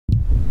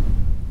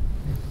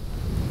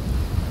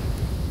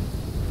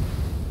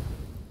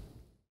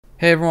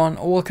Hey everyone,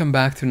 welcome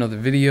back to another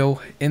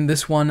video. In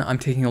this one, I'm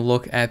taking a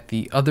look at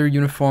the other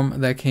uniform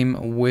that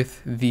came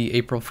with the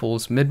April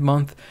Fool's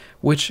mid-month,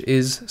 which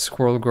is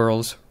Squirrel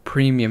Girl's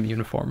premium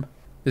uniform.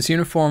 This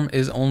uniform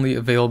is only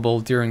available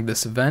during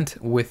this event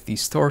with the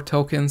store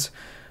tokens,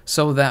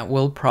 so that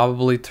will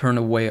probably turn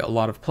away a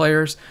lot of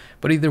players,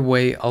 but either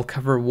way, I'll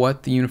cover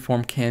what the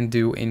uniform can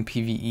do in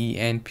PvE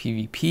and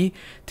PvP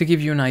to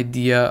give you an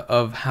idea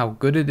of how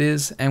good it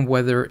is and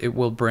whether it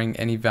will bring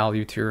any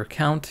value to your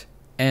account,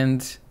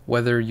 and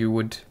whether you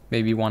would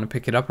maybe want to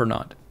pick it up or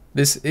not.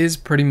 This is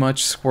pretty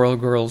much Squirrel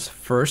Girl's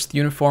first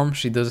uniform.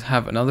 She does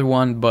have another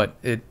one, but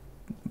it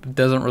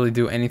doesn't really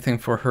do anything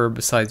for her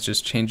besides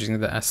just changing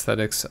the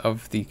aesthetics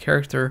of the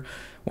character,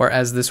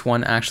 whereas this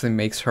one actually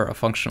makes her a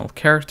functional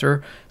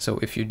character. So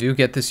if you do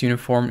get this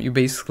uniform, you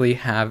basically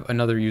have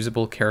another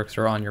usable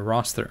character on your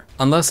roster.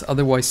 Unless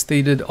otherwise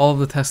stated, all of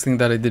the testing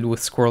that I did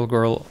with Squirrel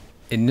Girl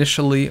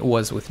initially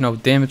was with no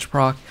damage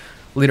proc.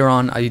 Later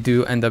on, I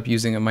do end up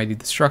using a Mighty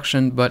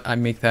Destruction, but I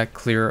make that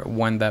clear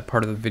when that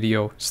part of the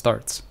video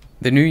starts.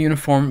 The new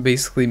uniform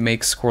basically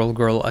makes Squirrel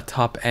Girl a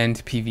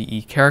top-end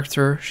PvE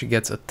character. She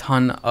gets a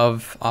ton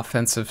of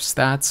offensive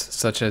stats,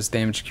 such as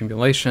damage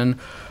accumulation,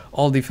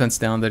 all defense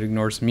down that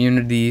ignores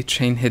immunity,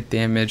 chain hit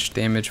damage,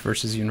 damage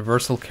versus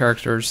universal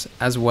characters,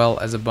 as well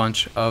as a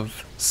bunch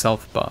of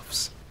self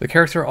buffs. The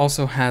character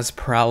also has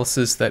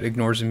paralysis that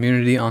ignores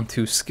immunity on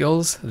 2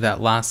 skills that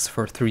lasts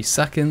for 3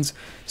 seconds,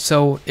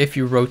 so if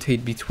you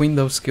rotate between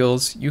those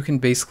skills, you can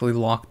basically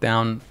lock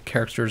down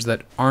characters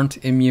that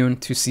aren't immune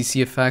to CC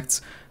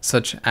effects,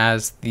 such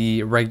as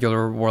the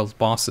regular world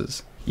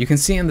bosses. You can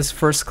see in this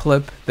first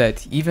clip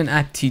that even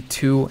at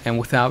T2 and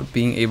without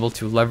being able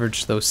to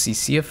leverage those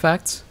CC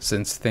effects,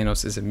 since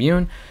Thanos is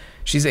immune,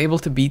 she's able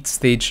to beat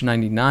stage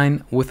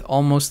 99 with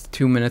almost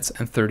 2 minutes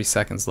and 30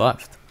 seconds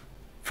left.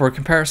 For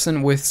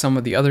comparison with some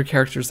of the other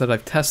characters that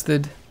I've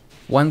tested,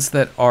 ones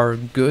that are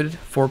good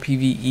for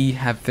PvE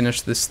have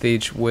finished this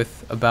stage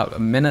with about a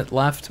minute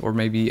left, or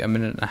maybe a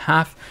minute and a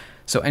half,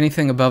 so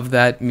anything above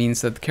that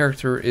means that the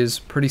character is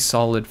pretty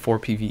solid for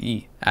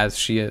PvE, as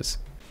she is.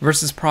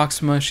 Versus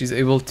Proxima, she's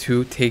able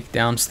to take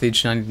down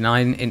stage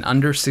 99 in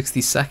under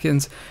 60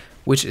 seconds,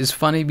 which is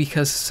funny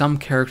because some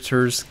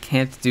characters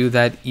can't do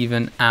that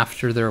even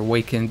after they're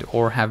awakened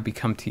or have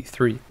become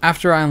T3.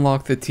 After I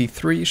unlocked the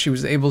T3, she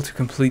was able to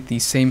complete the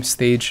same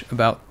stage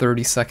about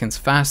 30 seconds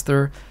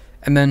faster,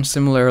 and then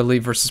similarly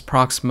versus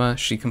Proxima,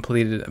 she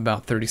completed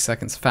about 30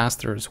 seconds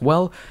faster as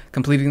well,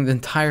 completing the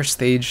entire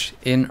stage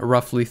in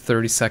roughly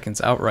 30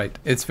 seconds outright.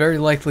 It's very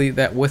likely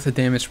that with a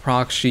damage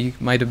proc, she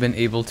might have been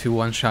able to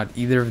one-shot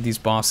either of these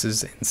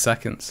bosses in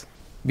seconds.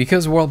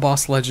 Because World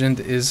Boss Legend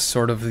is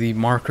sort of the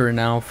marker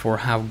now for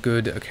how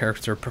good a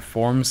character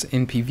performs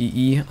in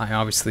PvE, I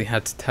obviously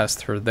had to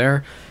test her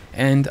there,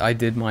 and I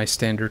did my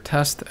standard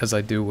test as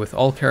I do with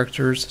all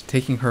characters,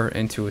 taking her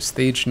into a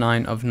stage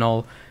 9 of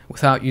Knull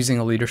without using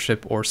a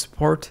leadership or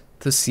support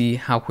to see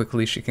how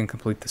quickly she can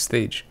complete the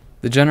stage.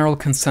 The general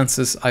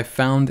consensus I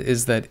found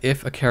is that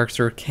if a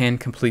character can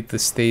complete the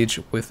stage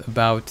with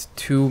about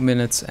 2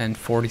 minutes and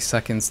 40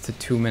 seconds to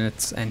 2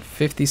 minutes and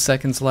 50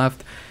 seconds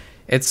left,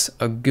 it's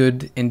a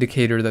good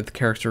indicator that the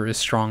character is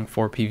strong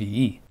for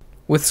PvE.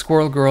 With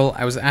Squirrel Girl,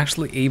 I was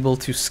actually able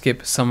to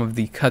skip some of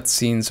the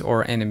cutscenes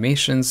or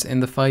animations in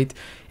the fight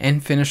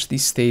and finish the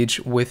stage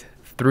with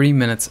 3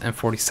 minutes and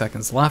 40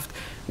 seconds left,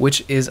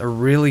 which is a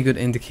really good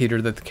indicator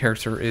that the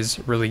character is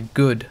really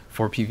good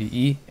for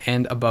PvE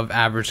and above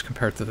average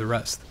compared to the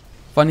rest.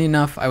 Funny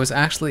enough, I was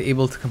actually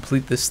able to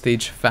complete this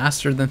stage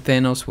faster than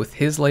Thanos with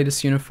his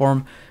latest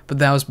uniform, but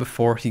that was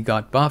before he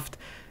got buffed.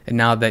 And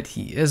now that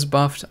he is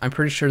buffed, I'm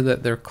pretty sure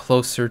that they're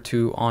closer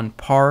to on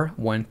par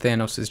when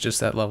Thanos is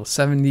just at level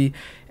 70,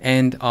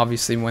 and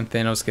obviously when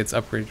Thanos gets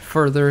upgraded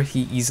further,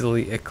 he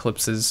easily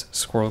eclipses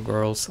Squirrel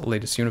Girl's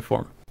latest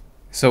uniform.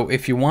 So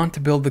if you want to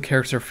build the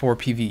character for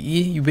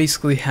PvE, you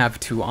basically have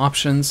 2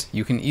 options.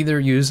 You can either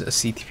use a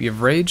CTP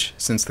of Rage,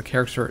 since the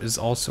character is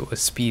also a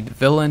speed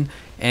villain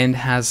and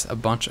has a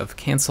bunch of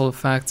cancel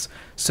effects,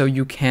 so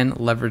you can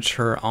leverage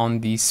her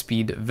on the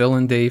speed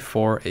villain day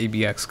for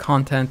ABX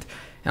content,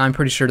 and I'm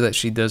pretty sure that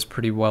she does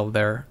pretty well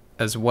there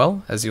as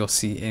well, as you'll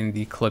see in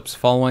the clips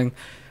following.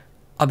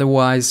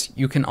 Otherwise,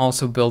 you can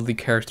also build the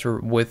character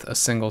with a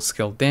single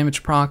skill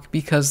damage proc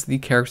because the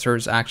character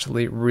is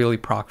actually really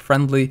proc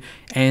friendly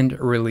and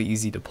really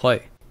easy to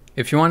play.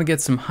 If you want to get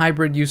some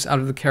hybrid use out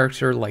of the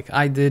character like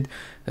I did,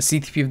 a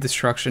CTP of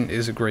Destruction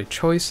is a great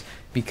choice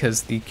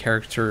because the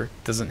character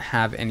doesn't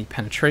have any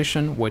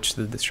penetration, which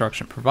the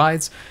Destruction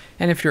provides,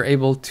 and if you're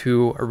able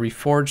to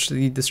reforge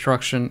the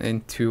Destruction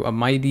into a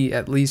Mighty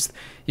at least,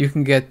 you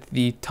can get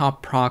the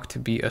top proc to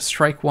be a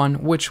Strike one,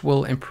 which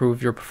will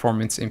improve your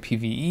performance in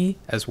PvE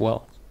as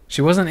well.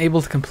 She wasn't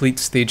able to complete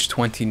stage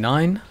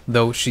 29,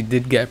 though she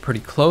did get pretty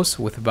close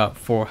with about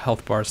 4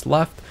 health bars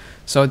left,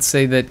 so I'd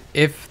say that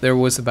if there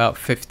was about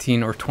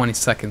 15 or 20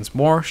 seconds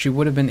more, she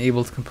would have been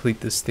able to complete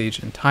this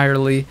stage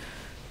entirely,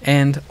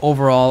 and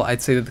overall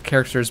I'd say that the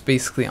character is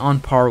basically on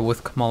par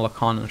with Kamala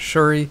Khan and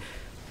Shuri.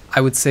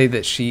 I would say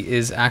that she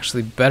is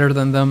actually better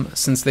than them,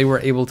 since they were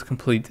able to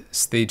complete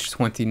stage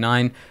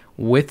 29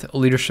 with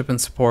leadership and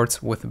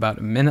supports with about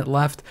a minute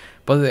left,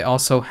 but they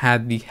also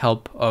had the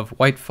help of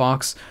White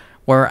Fox,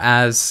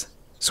 whereas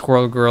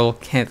Squirrel Girl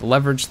can't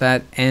leverage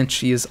that, and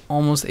she is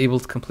almost able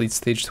to complete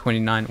stage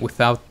 29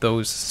 without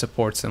those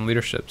supports and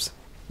leaderships.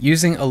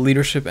 Using a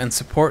leadership and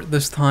support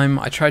this time,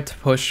 I tried to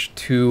push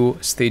to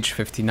stage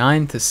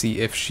 59 to see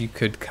if she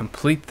could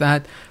complete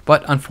that,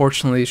 but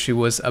unfortunately she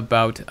was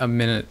about a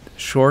minute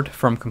short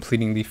from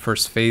completing the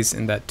first phase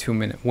in that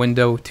 2-minute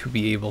window to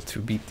be able to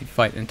beat the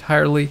fight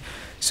entirely,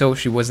 so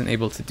she wasn't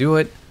able to do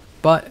it.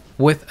 But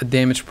with a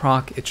damage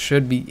proc, it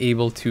should be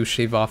able to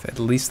shave off at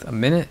least a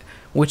minute,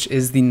 which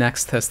is the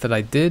next test that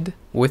I did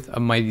with a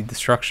Mighty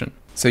Destruction.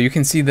 So you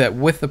can see that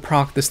with the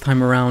proc this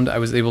time around, I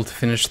was able to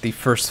finish the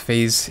first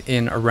phase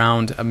in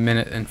around a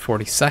minute and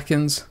 40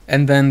 seconds.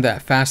 And then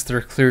that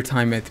faster clear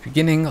time at the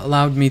beginning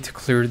allowed me to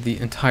clear the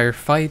entire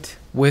fight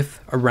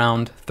with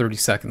around 30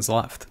 seconds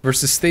left.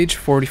 Versus stage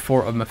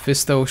 44 of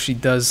Mephisto, she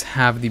does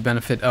have the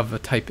benefit of a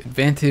type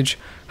advantage.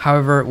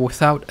 However,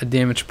 without a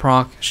damage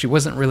proc, she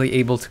wasn't really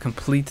able to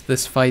complete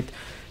this fight,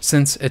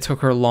 since it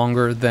took her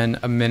longer than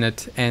a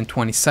minute and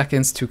 20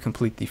 seconds to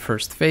complete the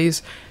first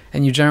phase,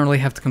 and you generally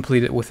have to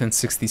complete it within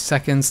 60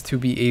 seconds to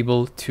be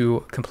able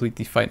to complete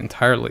the fight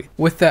entirely.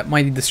 With that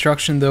Mighty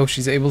Destruction though,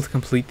 she's able to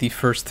complete the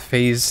first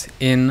phase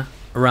in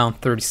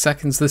around 30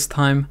 seconds this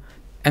time,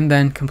 and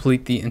then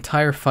complete the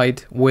entire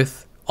fight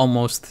with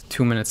almost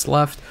 2 minutes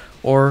left,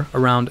 or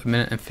around a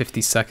minute and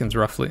 50 seconds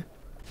roughly.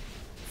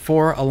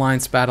 For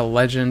Alliance Battle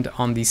Legend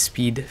on the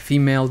Speed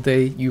Female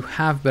Day, you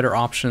have better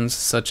options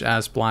such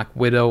as Black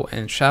Widow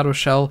and Shadow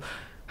Shell.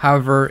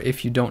 However,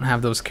 if you don't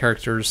have those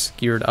characters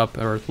geared up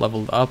or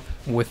leveled up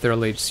with their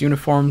latest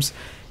uniforms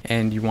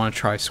and you want to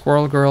try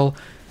Squirrel Girl,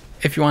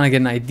 if you want to get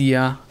an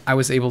idea, I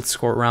was able to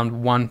score around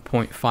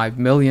 1.5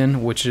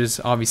 million, which is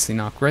obviously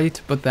not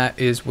great, but that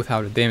is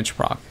without a damage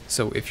proc.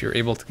 So if you're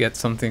able to get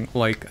something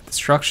like a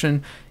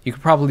Destruction, you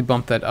could probably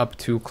bump that up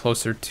to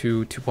closer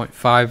to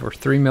 2.5 or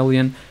 3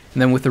 million.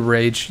 And then with the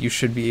Rage, you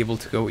should be able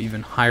to go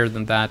even higher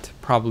than that,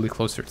 probably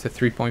closer to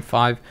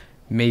 3.5,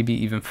 maybe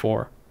even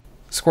 4.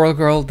 Squirrel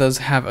Girl does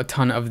have a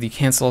ton of the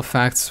cancel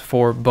effects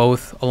for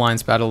both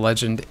Alliance Battle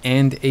Legend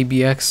and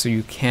ABX, so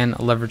you can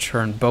leverage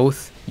her in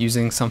both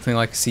using something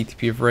like a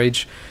CTP of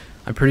Rage.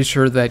 I'm pretty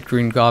sure that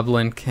Green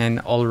Goblin can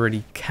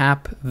already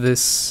cap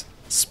this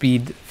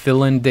speed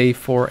villain day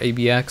for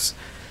ABX,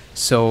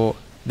 so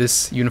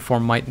this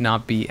uniform might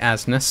not be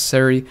as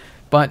necessary,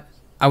 but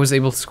I was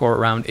able to score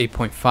around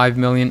 8.5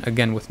 million,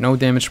 again with no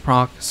damage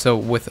proc, so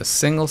with a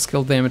single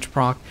skill damage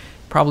proc,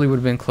 probably would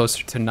have been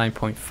closer to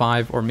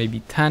 9.5 or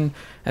maybe 10,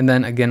 and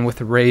then again with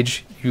the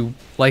Rage, you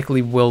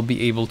likely will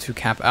be able to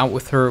cap out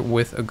with her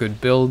with a good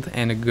build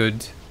and a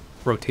good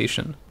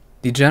rotation.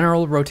 The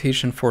general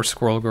rotation for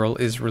Squirrel Girl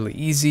is really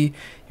easy.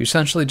 You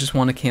essentially just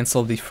want to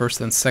cancel the first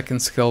and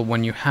second skill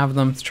when you have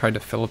them to try to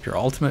fill up your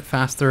ultimate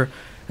faster,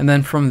 and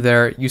then from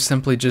there you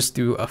simply just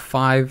do a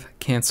 5,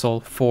 cancel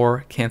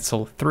 4,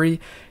 cancel 3,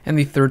 and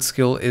the third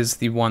skill is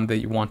the one that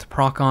you want to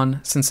proc on,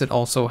 since it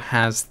also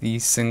has the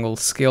single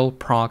skill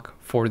proc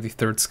for the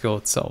third skill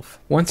itself.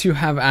 Once you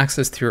have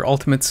access to your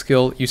ultimate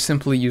skill, you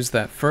simply use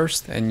that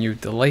first and you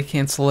delay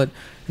cancel it,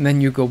 and then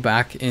you go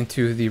back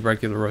into the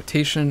regular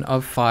rotation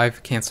of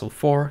 5, cancel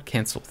 4,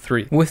 cancel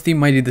 3. With the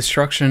Mighty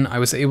Destruction, I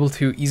was able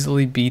to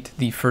easily beat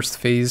the first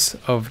phase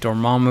of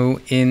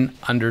Dormammu in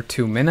under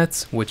 2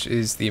 minutes, which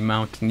is the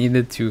amount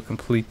needed to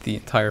complete the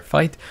entire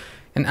fight,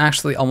 and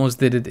actually almost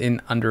did it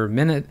in under a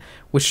minute,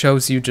 which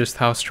shows you just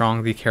how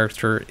strong the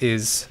character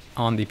is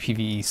on the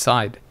PvE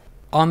side.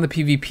 On the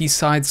PvP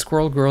side,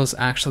 Squirrel Girl is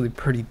actually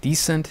pretty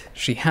decent.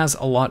 She has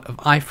a lot of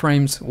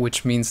iframes,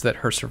 which means that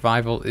her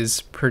survival is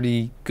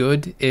pretty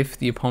good if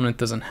the opponent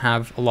doesn't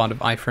have a lot of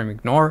iframe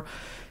ignore,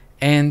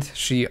 and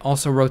she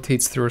also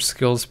rotates through her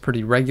skills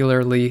pretty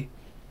regularly,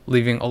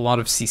 leaving a lot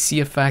of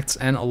CC effects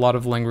and a lot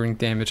of lingering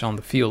damage on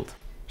the field.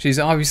 She's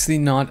obviously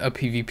not a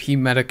PvP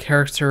meta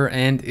character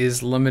and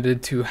is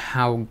limited to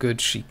how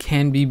good she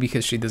can be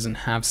because she doesn't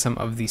have some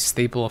of the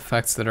staple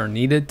effects that are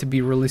needed to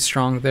be really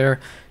strong there.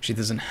 She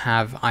doesn't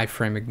have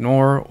iframe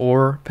ignore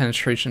or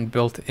penetration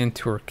built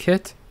into her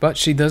kit, but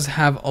she does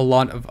have a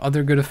lot of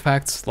other good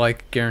effects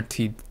like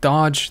guaranteed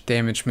dodge,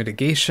 damage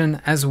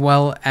mitigation, as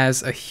well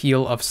as a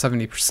heal of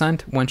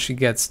 70% when she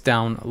gets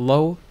down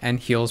low and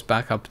heals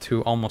back up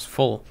to almost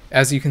full.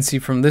 As you can see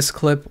from this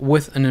clip,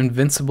 with an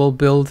invincible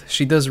build,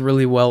 she does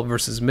really well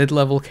versus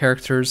mid-level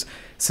characters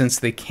since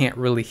they can't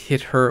really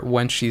hit her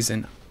when she's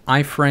in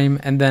iframe,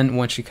 and then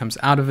when she comes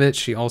out of it,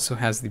 she also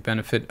has the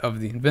benefit of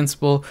the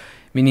invincible,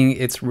 meaning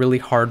it's really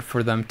hard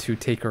for them to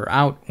take her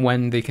out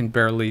when they can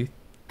barely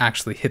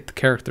actually hit the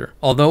character.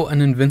 Although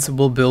an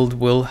invincible build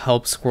will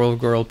help Squirrel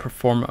Girl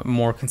perform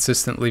more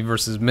consistently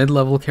versus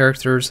mid-level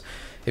characters,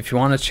 if you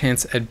want a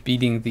chance at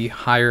beating the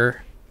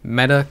higher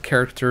meta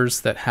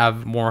characters that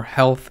have more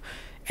health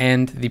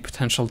and the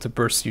potential to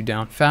burst you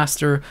down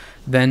faster,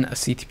 then a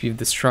CTP of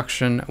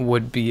Destruction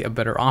would be a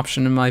better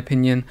option in my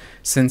opinion,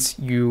 since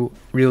you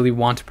really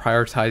want to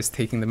prioritize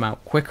taking them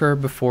out quicker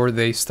before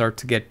they start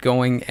to get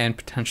going and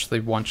potentially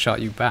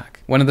one-shot you back.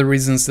 One of the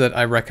reasons that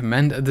I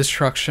recommend a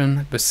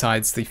destruction,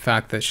 besides the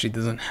fact that she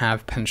doesn't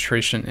have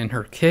penetration in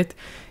her kit,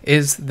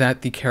 is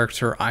that the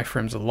character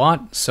iframes a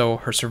lot, so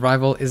her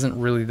survival isn't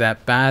really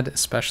that bad,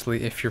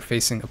 especially if you're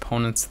facing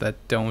opponents that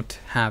don't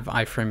have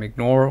iframe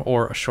ignore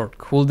or a short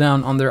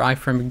cooldown on their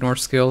iframe ignore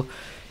skill.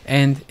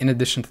 And in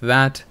addition to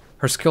that,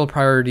 her skill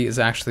priority is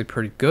actually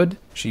pretty good.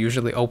 She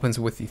usually opens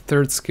with the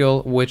third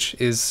skill, which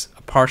is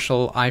a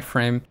partial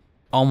iframe,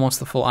 almost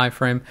a full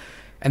iframe,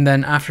 and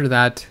then after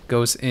that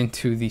goes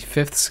into the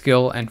fifth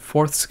skill and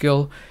fourth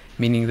skill,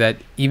 meaning that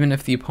even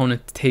if the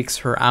opponent takes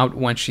her out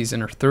when she's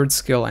in her third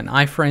skill and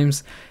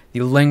iframes,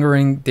 the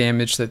lingering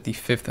damage that the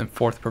fifth and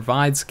fourth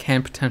provides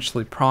can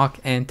potentially proc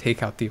and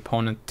take out the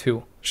opponent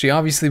too. She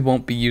obviously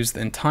won't be used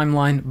in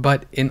timeline,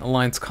 but in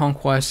Alliance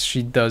Conquest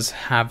she does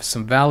have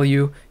some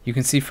value. You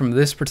can see from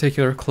this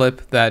particular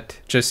clip that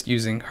just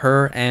using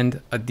her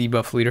and a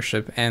debuff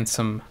leadership and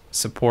some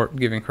support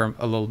giving her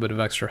a little bit of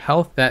extra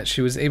health, that she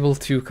was able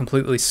to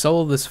completely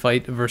solo this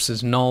fight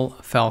versus Knull,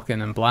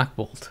 Falcon, and Black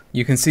Bolt.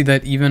 You can see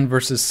that even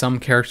versus some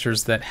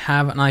characters that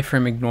have an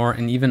iframe ignore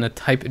and even a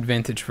type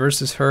advantage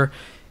versus her,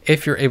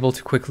 if you're able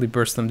to quickly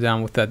burst them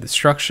down with that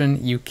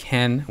destruction, you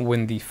can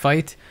win the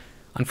fight.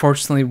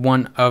 Unfortunately,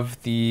 one of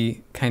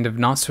the kind of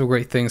not so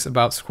great things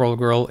about Squirrel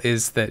Girl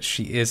is that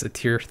she is a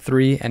tier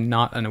 3 and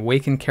not an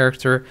awakened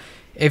character.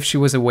 If she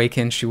was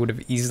awakened, she would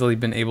have easily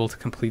been able to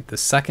complete the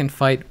second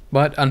fight,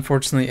 but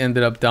unfortunately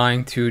ended up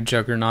dying to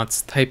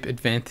Juggernaut's type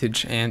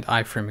advantage and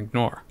iframe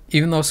ignore.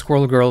 Even though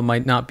Squirrel Girl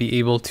might not be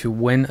able to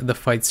win the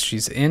fights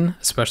she's in,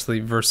 especially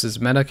versus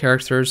meta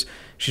characters,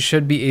 she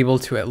should be able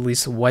to at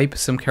least wipe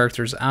some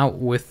characters out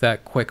with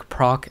that quick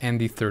proc and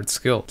the third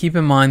skill. Keep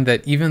in mind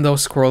that even though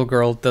Squirrel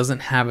Girl doesn't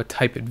have a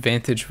type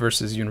advantage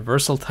versus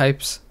universal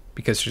types,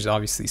 because she's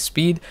obviously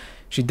speed,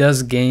 she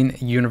does gain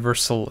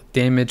universal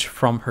damage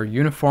from her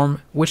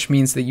uniform, which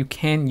means that you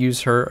can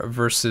use her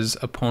versus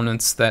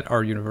opponents that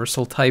are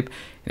universal type,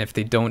 and if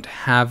they don't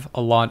have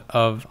a lot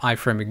of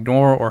iframe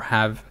ignore or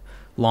have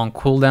long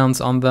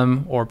cooldowns on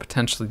them or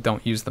potentially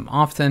don't use them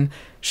often,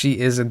 she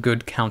is a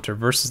good counter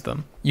versus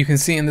them. You can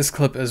see in this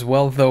clip as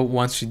well though,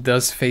 once she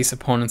does face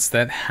opponents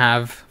that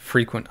have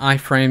frequent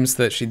iframes,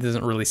 that she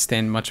doesn't really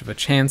stand much of a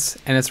chance,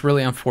 and it's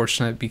really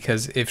unfortunate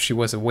because if she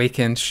was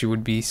awakened she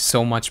would be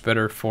so much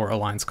better for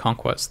Alliance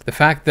Conquest. The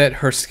fact that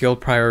her skill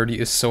priority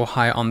is so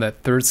high on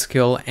that third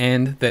skill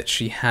and that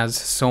she has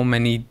so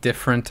many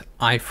different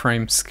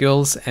iframe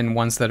skills and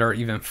ones that are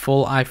even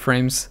full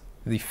iframes,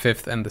 the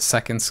fifth and the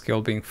second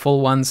skill being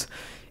full ones,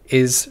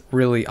 is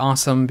really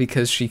awesome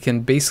because she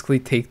can basically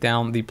take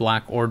down the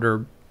Black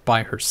Order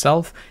by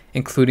herself,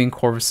 including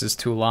Corvus's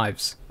 2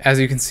 lives. As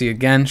you can see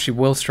again, she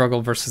will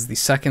struggle versus the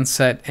second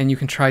set, and you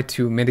can try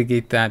to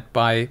mitigate that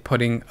by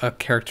putting a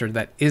character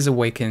that is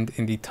awakened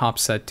in the top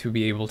set to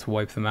be able to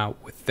wipe them out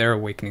with their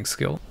awakening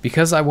skill.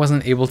 Because I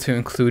wasn't able to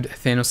include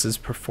Thanos'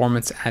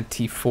 performance at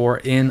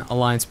T4 in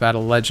Alliance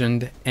Battle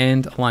Legend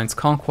and Alliance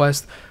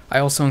Conquest, I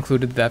also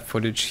included that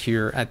footage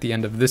here at the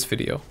end of this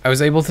video. I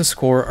was able to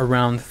score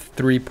around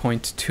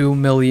 3.2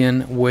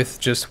 million with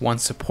just one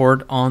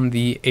support on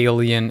the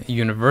Alien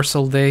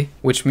Universal Day,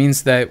 which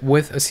means that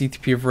with a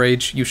CTP of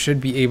Rage, you should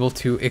be able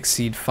to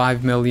exceed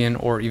 5 million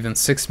or even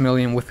 6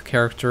 million with the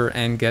character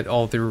and get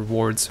all the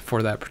rewards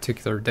for that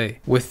particular day.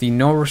 With the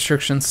no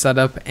restrictions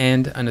setup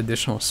and an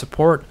additional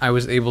support, I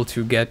was able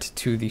to get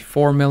to the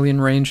 4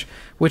 million range,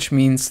 which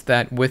means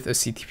that with a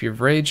CTP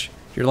of Rage,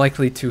 you're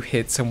likely to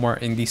hit somewhere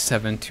in the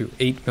 7 to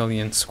 8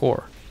 million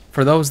score.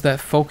 For those that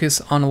focus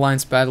on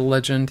Alliance Battle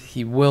Legend,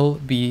 he will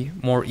be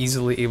more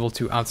easily able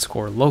to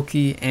outscore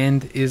Loki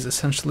and is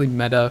essentially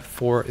meta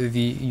for the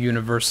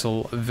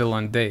Universal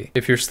Villain Day.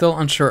 If you're still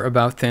unsure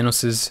about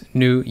Thanos'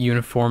 new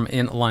uniform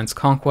in Alliance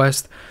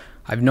Conquest,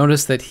 I've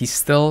noticed that he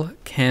still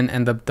can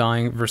end up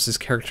dying versus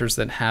characters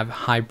that have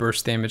high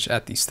burst damage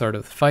at the start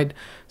of the fight,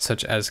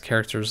 such as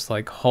characters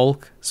like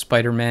Hulk,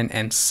 Spider-Man,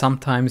 and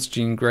sometimes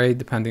Jean Grey,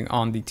 depending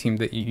on the team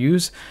that you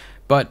use.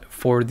 But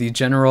for the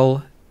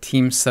general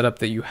team setup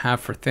that you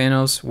have for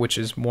Thanos, which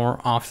is more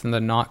often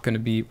than not going to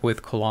be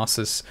with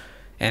Colossus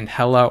and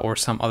Hela or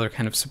some other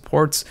kind of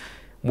supports,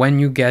 when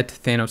you get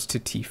Thanos to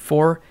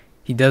T4,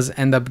 he does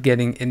end up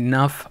getting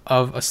enough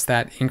of a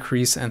stat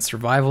increase and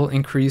survival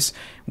increase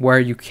where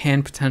you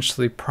can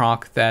potentially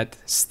proc that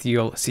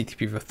Steel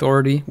CTP of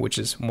Authority, which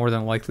is more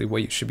than likely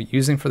what you should be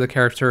using for the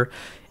character,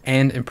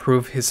 and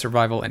improve his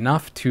survival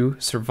enough to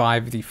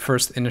survive the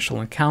first initial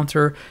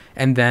encounter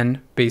and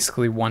then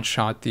basically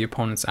one-shot the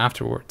opponents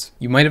afterwards.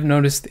 You might have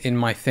noticed in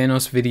my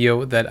Thanos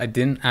video that I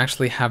didn't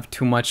actually have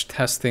too much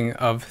testing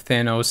of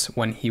Thanos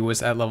when he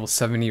was at level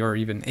 70 or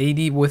even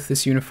 80 with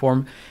this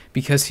uniform,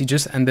 because he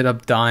just ended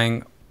up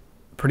dying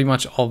pretty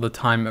much all the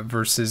time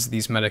versus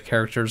these meta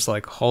characters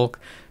like Hulk,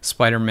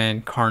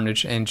 Spider-Man,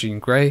 Carnage, and Jean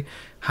Grey.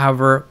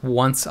 However,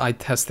 once I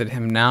tested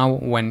him now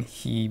when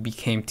he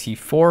became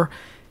T4,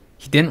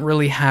 He didn't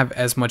really have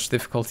as much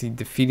difficulty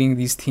defeating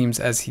these teams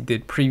as he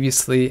did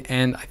previously,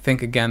 and I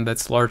think again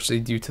that's largely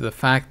due to the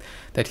fact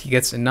that he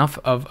gets enough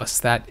of a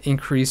stat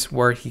increase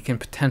where he can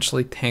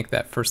potentially tank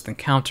that first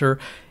encounter,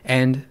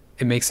 and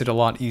it makes it a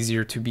lot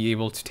easier to be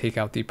able to take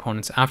out the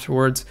opponents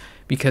afterwards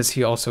because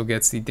he also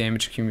gets the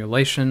damage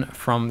accumulation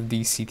from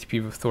the CTP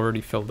of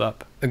Authority filled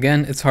up.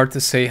 Again, it's hard to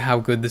say how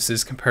good this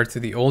is compared to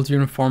the old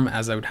uniform,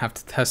 as I would have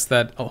to test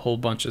that a whole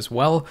bunch as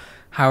well.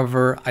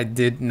 However, I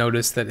did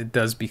notice that it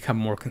does become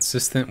more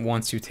consistent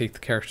once you take the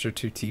character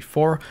to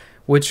T4,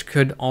 which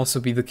could also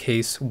be the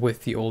case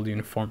with the old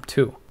uniform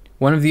too.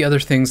 One of the other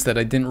things that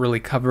I didn't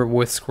really cover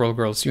with Squirrel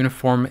Girl's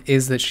uniform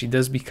is that she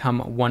does become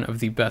one of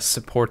the best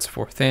supports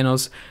for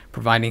Thanos,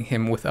 providing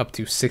him with up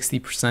to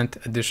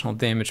 60% additional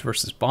damage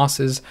versus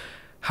bosses.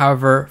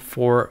 However,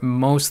 for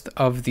most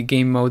of the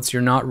game modes,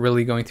 you're not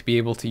really going to be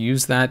able to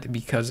use that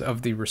because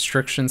of the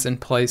restrictions in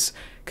place,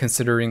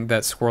 considering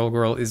that Squirrel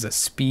Girl is a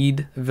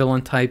speed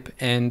villain type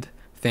and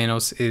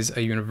Thanos is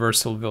a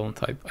universal villain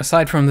type.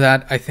 Aside from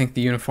that, I think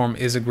the uniform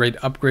is a great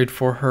upgrade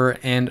for her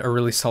and a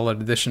really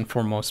solid addition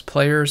for most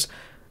players.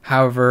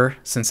 However,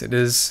 since it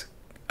is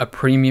a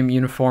premium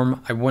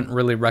uniform, I wouldn't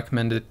really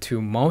recommend it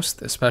to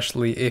most,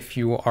 especially if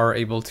you are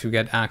able to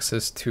get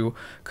access to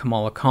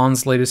Kamala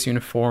Khan's latest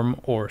uniform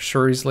or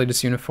Shuri's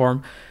latest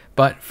uniform.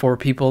 But for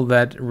people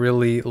that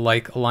really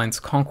like Alliance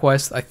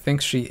Conquest, I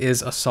think she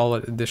is a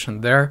solid addition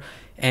there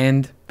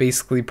and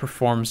basically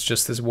performs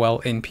just as well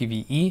in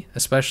PvE,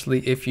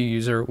 especially if you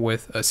use her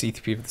with a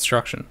CTP of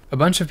Destruction. A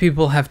bunch of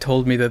people have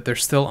told me that they're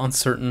still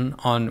uncertain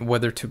on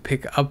whether to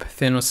pick up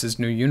Thanos'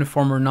 new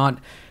uniform or not,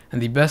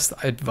 and the best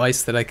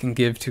advice that I can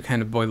give to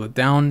kind of boil it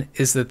down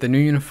is that the new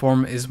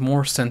uniform is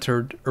more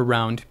centered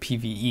around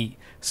PvE.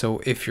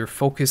 So if your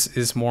focus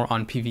is more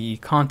on PvE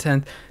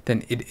content,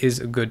 then it is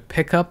a good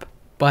pickup.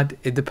 But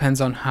it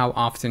depends on how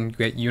often you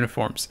get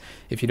uniforms.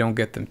 If you don't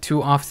get them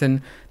too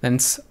often, then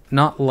it's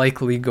not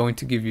likely going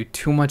to give you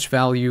too much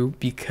value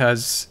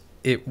because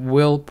it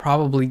will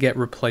probably get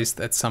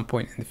replaced at some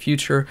point in the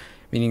future,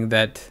 meaning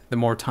that the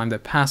more time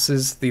that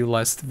passes, the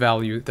less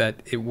value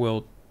that it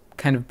will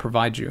kind of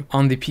provide you.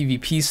 On the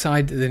PvP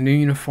side, the new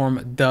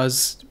uniform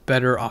does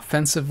better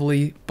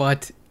offensively,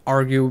 but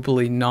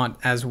arguably not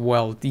as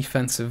well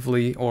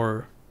defensively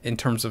or in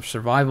terms of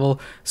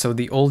survival, so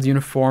the old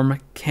uniform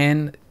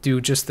can do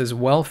just as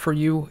well for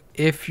you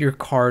if your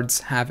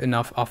cards have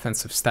enough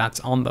offensive stats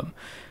on them.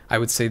 I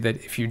would say that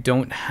if you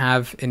don't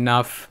have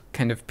enough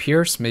kind of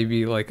pierce,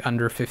 maybe like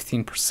under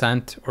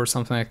 15% or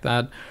something like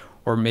that,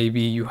 or maybe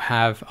you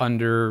have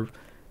under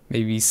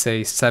maybe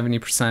say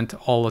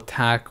 70% all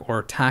attack or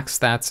attack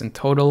stats in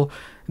total,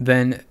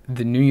 then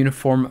the new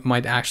uniform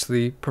might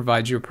actually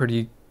provide you a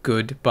pretty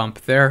good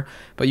bump there.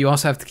 But you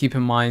also have to keep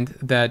in mind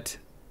that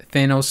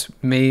Thanos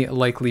may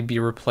likely be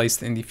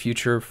replaced in the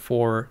future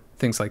for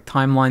things like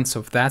timelines, so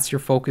if that's your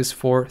focus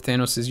for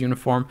Thanos'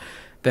 uniform,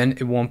 then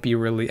it won't be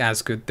really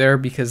as good there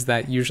because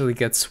that usually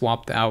gets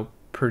swapped out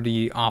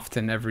pretty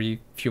often every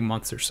few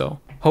months or so.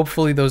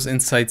 Hopefully those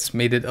insights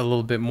made it a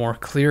little bit more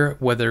clear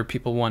whether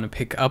people want to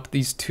pick up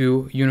these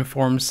two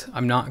uniforms.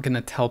 I'm not going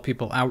to tell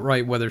people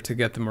outright whether to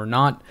get them or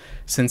not,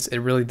 since it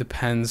really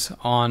depends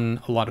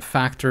on a lot of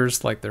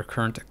factors like their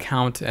current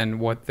account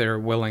and what they're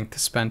willing to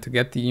spend to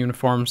get the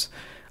uniforms.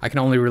 I can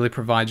only really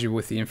provide you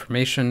with the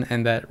information,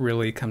 and that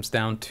really comes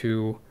down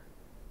to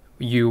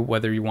you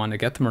whether you want to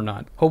get them or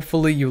not.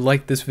 Hopefully you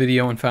liked this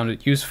video and found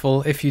it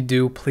useful. If you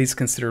do, please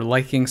consider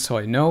liking so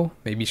I know,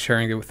 maybe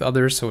sharing it with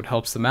others so it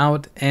helps them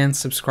out, and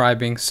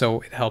subscribing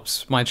so it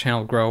helps my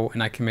channel grow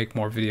and I can make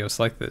more videos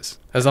like this.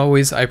 As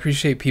always, I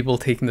appreciate people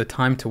taking the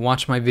time to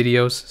watch my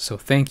videos, so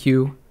thank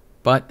you,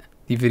 but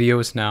the video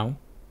is now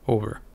over.